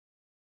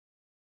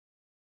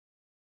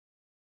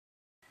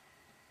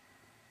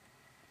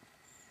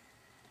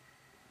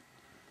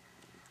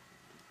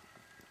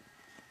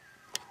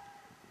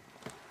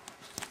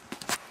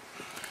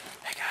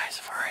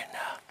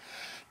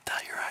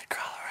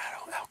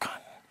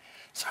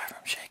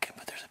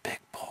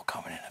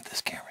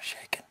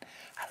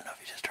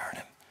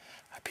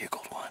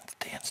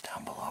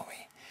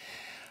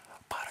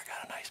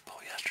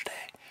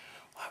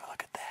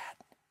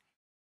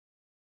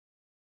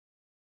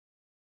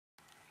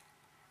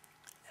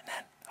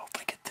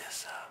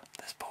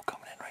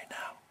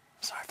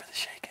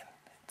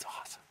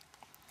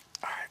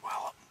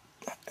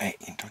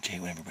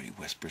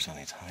whispers on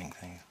these hunting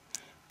things.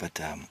 But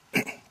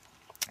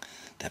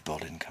that bull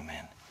didn't come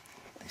in.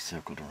 They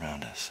circled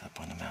around us up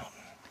on the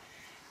mountain.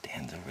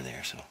 Dan's over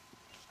there, so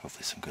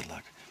hopefully some good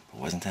luck. But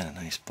wasn't that a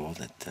nice bull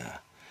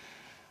that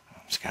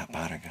Scott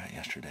Potter got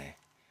yesterday?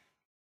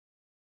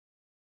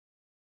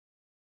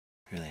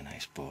 Really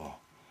nice bull.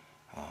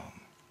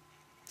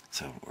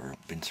 So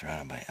we've been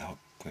surrounded by elk.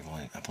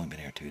 I've only been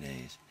here 2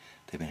 days.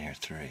 They've been here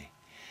 3.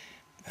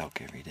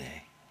 Elk every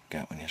day.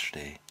 Got one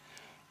yesterday.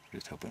 We're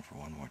just hoping for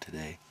one more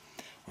today.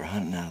 We're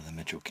hunting out of the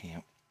Mitchell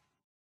camp.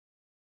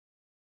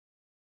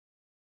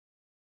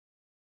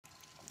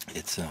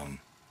 It's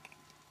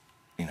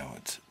you know,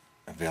 it's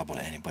available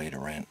to anybody to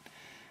rent.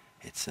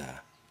 It's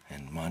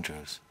in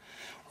Montrose.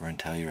 We're in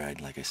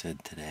Telluride, like I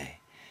said, today,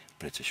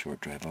 but it's a short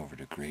drive over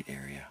to a great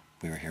area.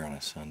 We were here on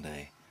a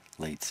Sunday,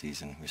 late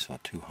season. We saw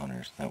 2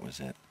 hunters. That was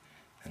it.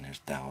 And there's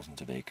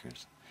thousands of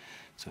acres.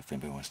 So if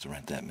anybody wants to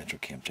rent that Mitchell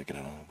camp, check it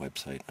out on the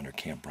website under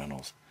Camp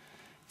Rentals.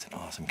 It's an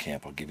awesome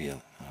camp. I'll give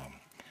you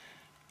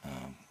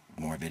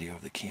more video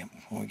of the camp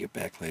when we get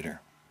back later.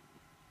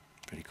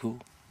 Pretty cool.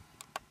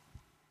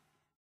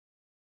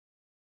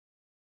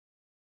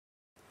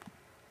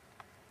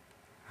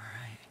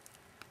 Alright,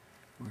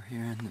 we're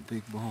here in the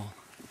big bowl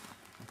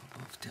up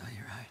above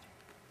Telluride,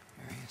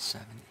 area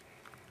 70.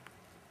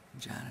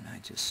 John and I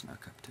just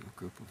snuck up to a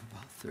group of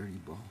about 30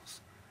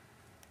 bulls.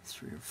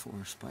 3 or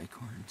 4 spike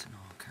horns and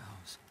all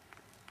cows.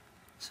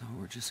 So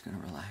we're just going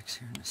to relax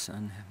here in the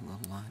sun, have a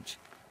little lunch.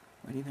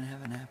 Might even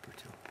have a nap or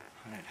 2.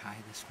 Hunted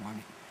high this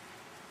morning.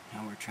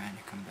 Now we're trying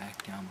to come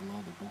back down below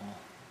the bowl.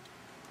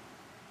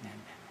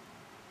 And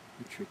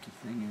the tricky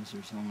thing is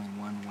there's only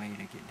one way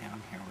to get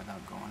down here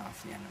without going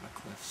off the end of a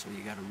cliff, so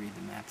you got to read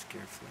the maps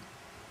carefully.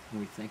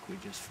 And we think we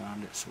just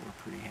found it, so we're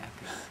pretty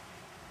happy.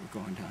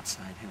 We're going down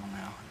Side Hill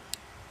now.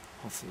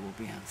 Hopefully we'll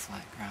be on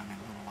flat ground in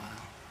a little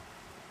while.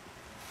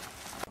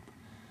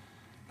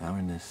 Now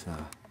in this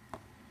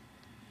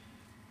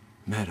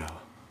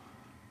meadow,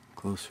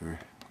 closer,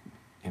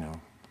 you know,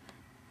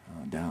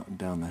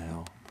 down the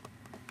hill.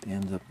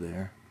 Dan's up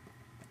there,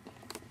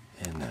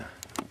 and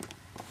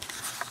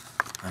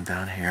I'm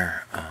down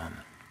here.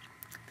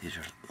 These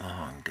are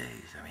long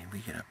days. I mean, we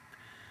get up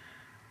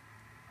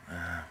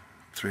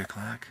 3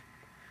 o'clock,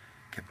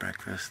 get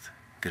breakfast,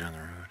 get on the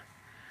road,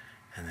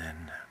 and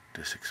then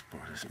just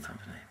explore this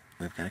mountain.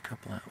 We've got a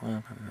couple of,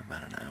 well, probably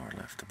about an hour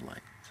left of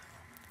light. So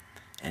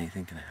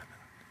anything can happen.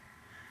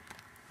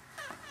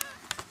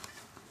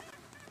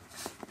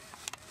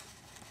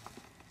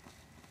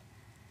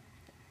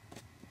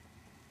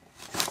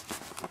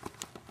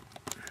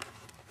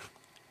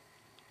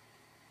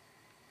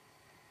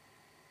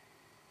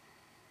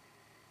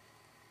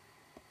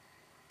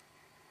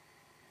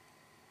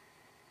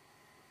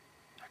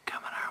 They're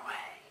coming our way.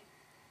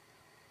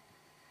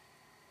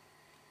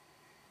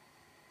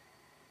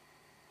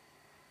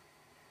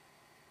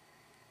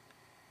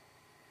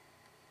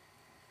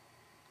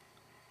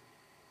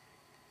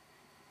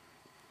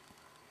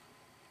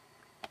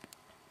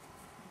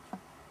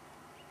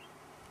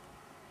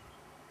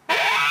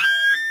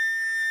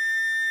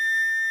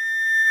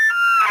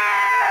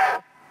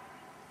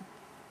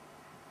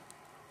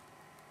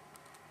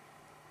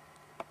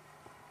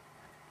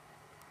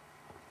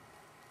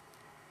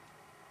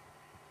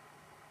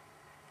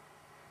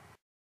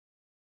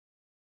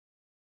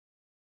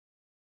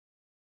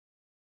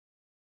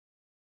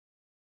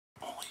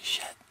 Holy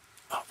shit.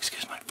 Oh,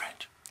 excuse my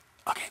French.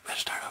 Okay, better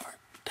start over.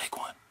 Take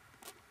 1.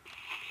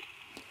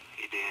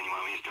 Hey Dan, you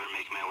want me to start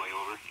making my way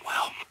over?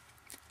 Well,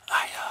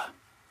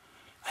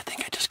 I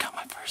think I just got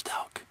my first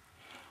elk.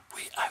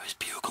 I was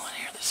bugling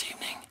here this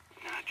evening.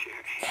 Not sure.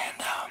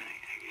 And, Are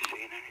you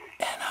saying anything?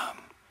 and,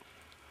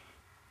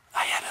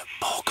 I had a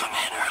bull come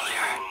in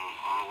earlier.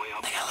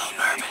 They got a little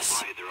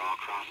nervous. They're all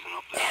crossing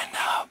up there.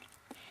 And,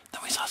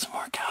 then we saw some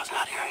more cows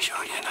out here. I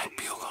showed you, and I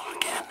bugled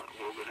again.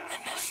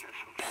 And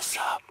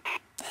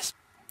this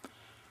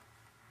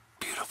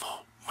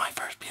beautiful, my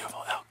first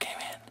beautiful elk came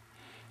in.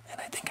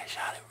 And I think I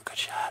shot it, a good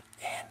shot.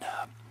 And,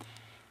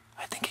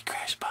 I think he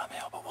crashed by the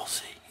hill, but we'll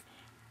see.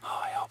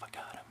 Oh, I hope I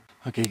got him.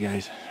 Okay,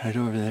 guys, right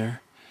over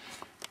there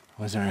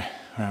was where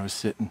I was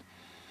sitting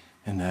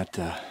in that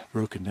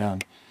broken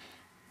down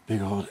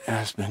big old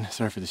aspen.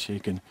 Sorry for the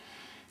shaking,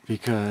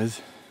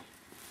 because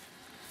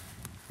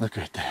look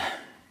right there.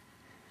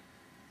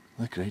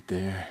 Look right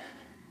there.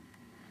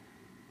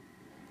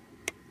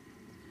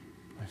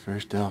 My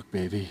first elk,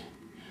 baby.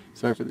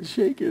 Sorry for the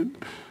shaking.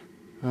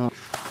 Oh.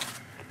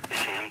 You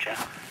see him,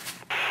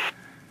 Jeff?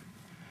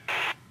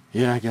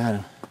 Yeah, I got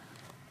him.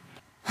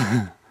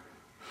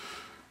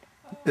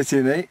 It's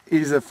an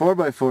he's a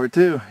 4x4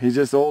 too. He's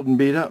just old and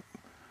beat up.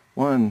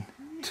 1,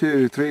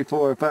 2, 3,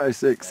 4, 5,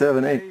 6,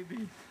 7, 8.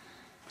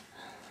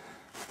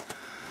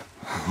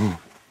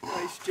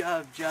 Nice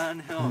job, John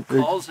Hill.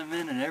 Calls him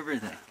in and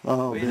everything.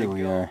 Oh, Way there to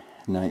we go. are.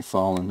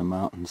 Nightfall in the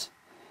mountains.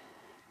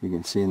 You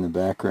can see in the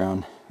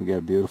background we got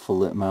a beautiful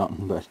lit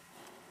mountain, but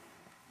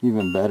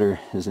even better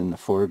is in the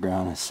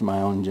foreground a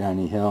smiling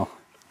Johnny Hill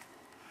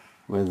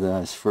with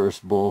his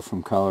first bull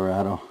from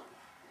Colorado.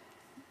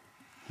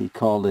 He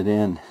called it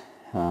in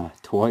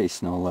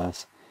twice, no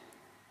less.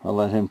 I'll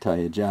let him tell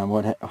you, John.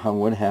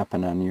 What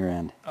happened on your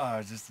end? It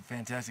was just a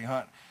fantastic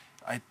hunt.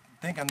 I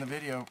think on the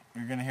video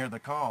you're going to hear the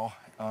call,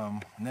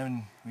 and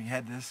then we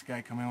had this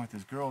guy come in with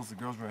his girls. The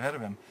girls were ahead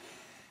of him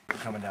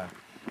coming down.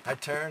 I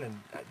turned and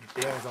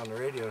Dan was on the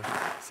radio,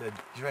 said,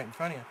 he's right in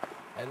front of you.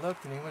 I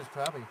looked and he was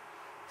probably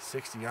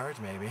 60 yards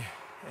maybe,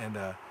 and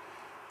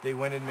they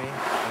winded me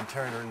and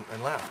turned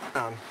and left.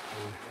 And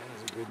Dan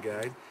is a good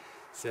guide,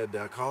 said,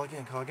 call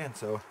again.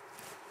 So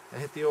I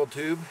hit the old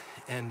tube,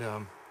 and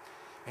man,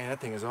 that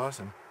thing is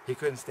awesome. He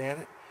couldn't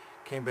stand it,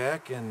 came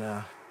back,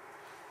 and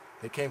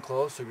they came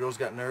close. The girls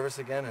got nervous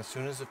again. As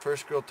soon as the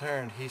first girl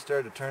turned, he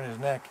started to turn his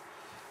neck,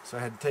 so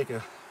I had to take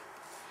a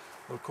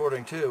little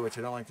quartering too, which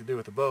I don't like to do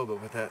with the bow,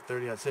 but with that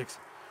 30-06,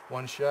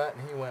 one shot,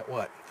 and he went,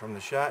 what, from the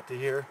shot to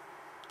here,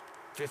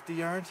 50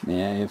 yards?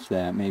 Yeah, if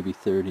that, maybe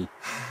 30.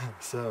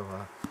 So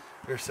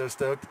we're so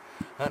stoked.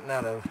 Hunting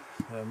out of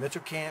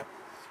Mitchell Camp,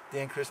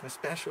 Dan Christmas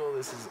special.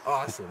 This is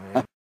awesome,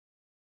 man.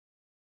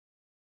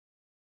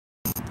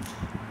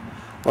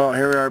 Well,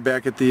 here we are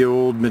back at the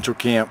old Mitchell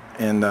Camp,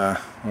 and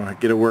I'll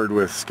get a word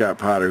with Scott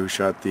Potter, who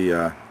shot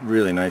the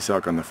really nice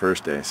elk on the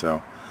first day,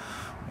 so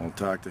we'll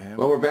talk to him.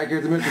 Well, we're back here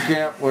at the Mitchell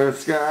Camp with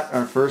Scott,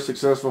 our first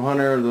successful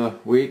hunter of the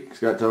week.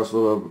 Scott, tell us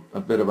a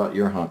bit about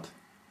your hunt.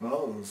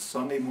 Well, it was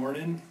Sunday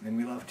morning, and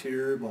we left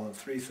here about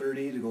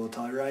 3:30 to go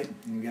Telluride,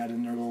 and we got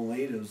in there a little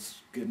late. It was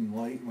getting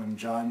light when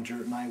John,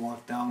 Jarrett, and I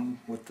walked down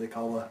what they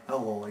call a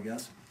L-hole, I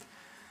guess.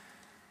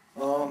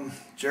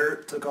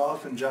 Jarrett took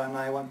off, and John and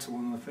I went to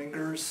one of the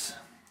fingers.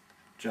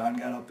 John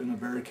got up in a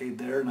barricade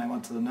there, and I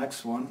went to the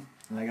next one,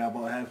 and I got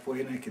about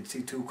halfway, and I could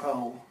see 2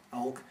 cow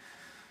elk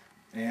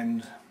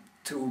and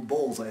 2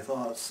 bulls, I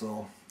thought,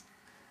 so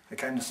I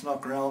kind of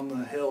snuck around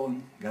the hill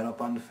and got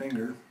up on the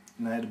finger,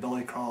 and I had to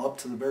belly crawl up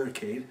to the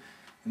barricade,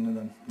 and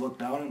then looked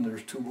down, and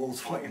there's 2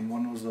 bulls fighting.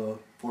 One was a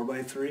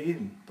 4x3,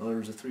 and the other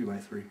was a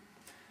 3x3.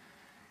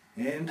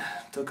 And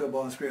took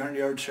about a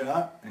 300-yard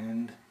shot,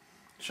 and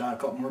shot a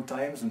couple more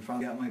times, and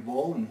finally got my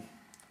bull, and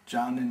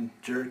John and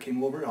Jarrett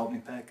came over, helped me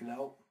pack it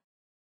out.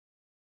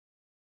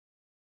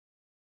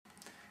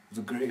 It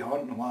was a great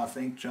hunt, and I want to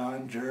thank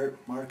John, Jarrett,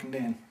 Mark, and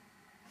Dan.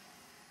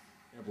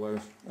 Yeah, Blair.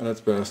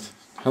 That's best.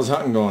 How's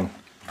hunting going?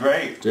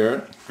 Great.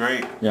 Jarrett?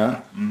 Great.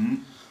 Yeah? Mm-hmm.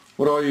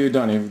 What all you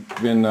done? You've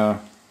been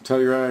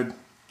Telluride,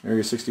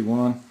 Area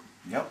 61?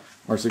 Yep.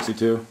 Or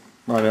 62?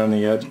 Right on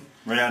the edge?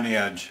 Right on the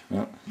edge.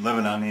 Yep.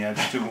 Living on the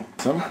edge, too.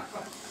 Some?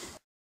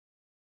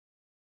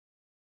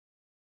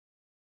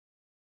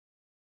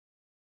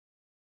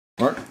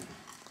 Mark?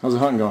 How's the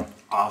hunting going?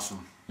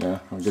 Awesome. Yeah?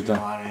 Have a good Seen a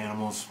time? lot of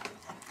animals.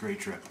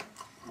 Great trip.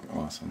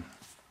 Awesome.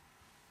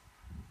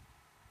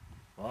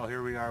 Well,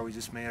 here we are. We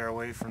just made our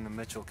way from the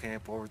Mitchell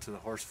camp over to the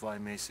Horsefly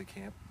Mesa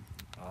camp.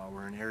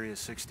 We're in Area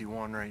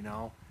 61 right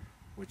now,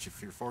 which,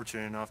 if you're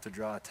fortunate enough to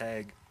draw a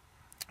tag,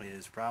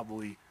 is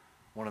probably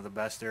one of the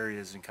best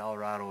areas in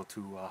Colorado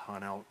to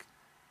hunt elk.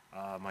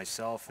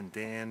 Myself and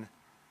Dan,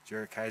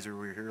 Jarrett Kaiser,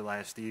 we were here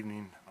last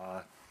evening.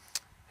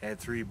 Had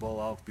 3 bull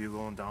elk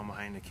bugling down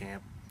behind the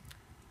camp.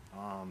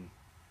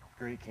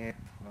 Great camp.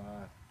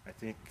 I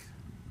think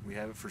we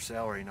have it for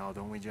sale right now,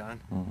 don't we, John?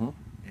 Mm-hmm.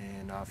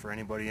 And for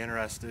anybody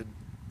interested,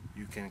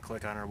 you can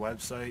click on our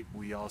website.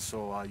 We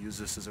also use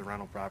this as a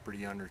rental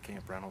property under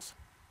Camp Rentals.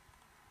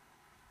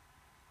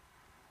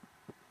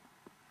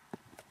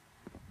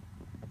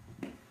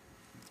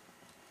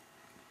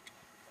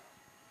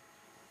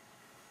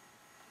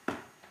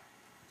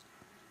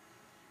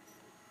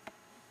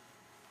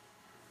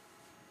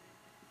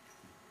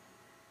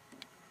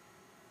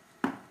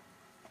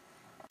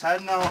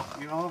 Heading out,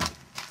 you know.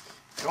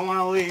 Don't want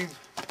to leave.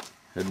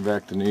 Heading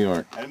back to New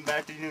York. Heading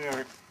back to New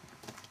York.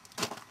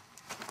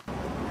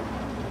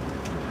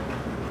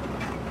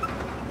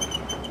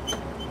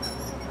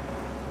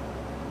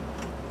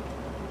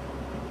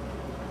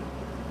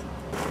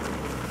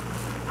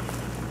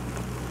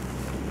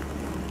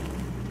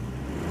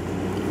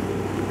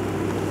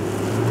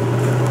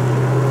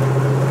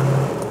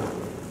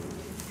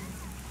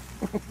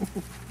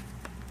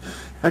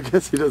 I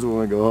guess he doesn't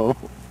want to go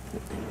home.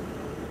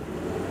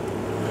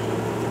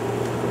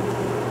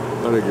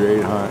 What a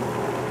great hunt.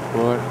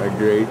 What a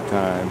great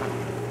time.